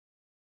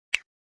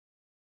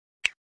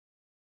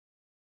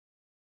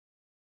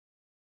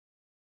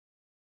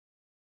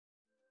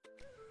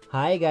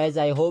Hi guys,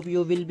 I hope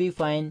you will be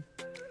fine.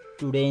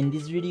 Today in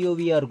this video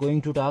we are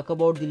going to talk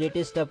about the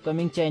latest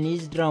upcoming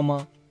Chinese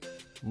drama,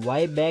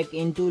 Why Back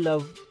Into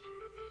Love,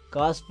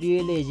 Cast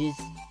Real Ages.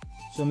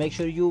 So make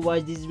sure you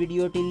watch this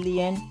video till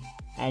the end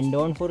and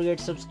don't forget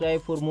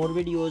subscribe for more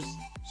videos.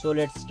 So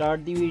let's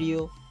start the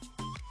video.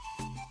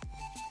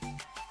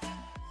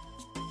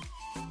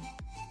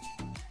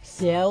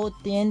 Xiao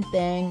Tian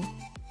Tang.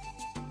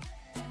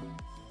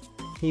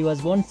 He was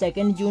born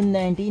 2nd June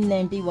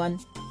 1991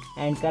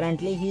 and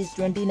currently he is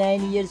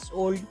 29 years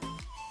old.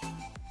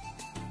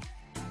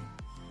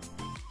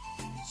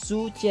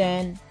 Su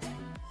Qian.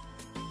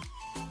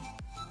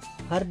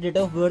 Her date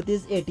of birth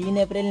is 18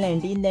 April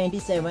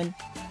 1997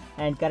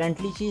 and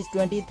currently she is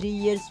 23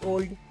 years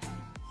old.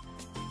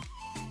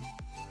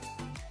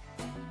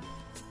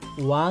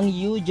 Wang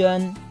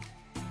Yuzhen.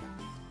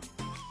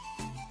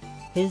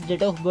 His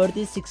date of birth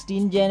is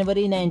 16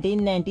 January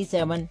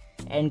 1997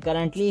 and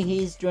currently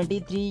he is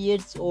 23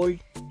 years old.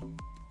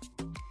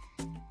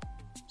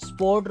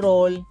 Sport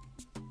role.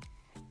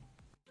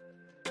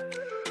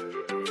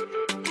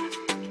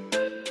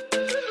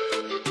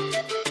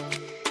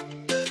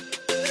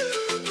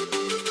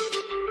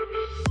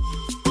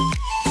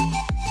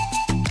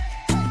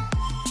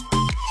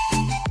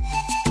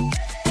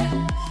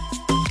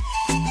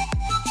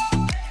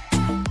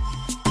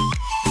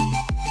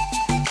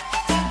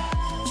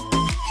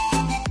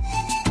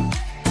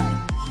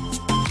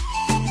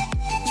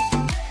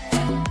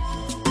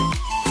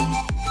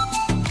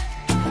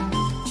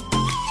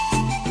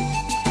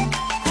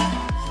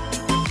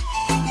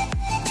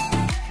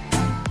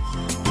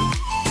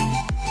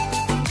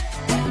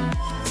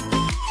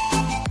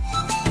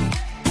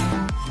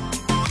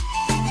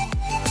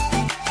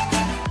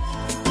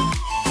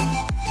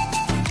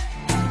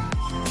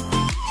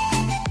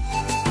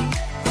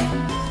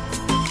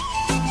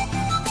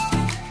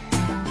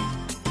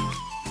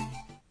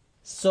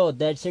 So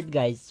that's it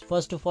guys.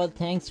 First of all,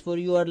 thanks for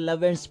your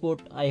love and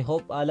support. I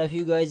hope all of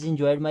you guys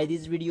enjoyed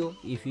this video.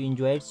 If you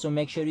enjoyed, so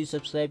make sure you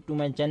subscribe to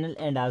my channel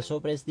and also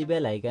press the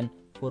bell icon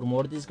for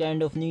more this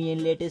kind of new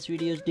and latest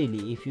videos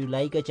daily. If you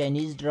like a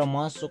Chinese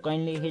drama, so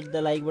kindly hit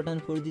the like button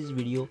for this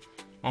video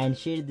and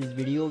share this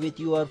video with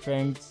your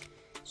friends.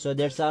 So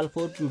that's all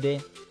for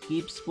today.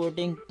 Keep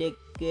supporting, take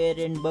care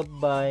and bye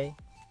bye.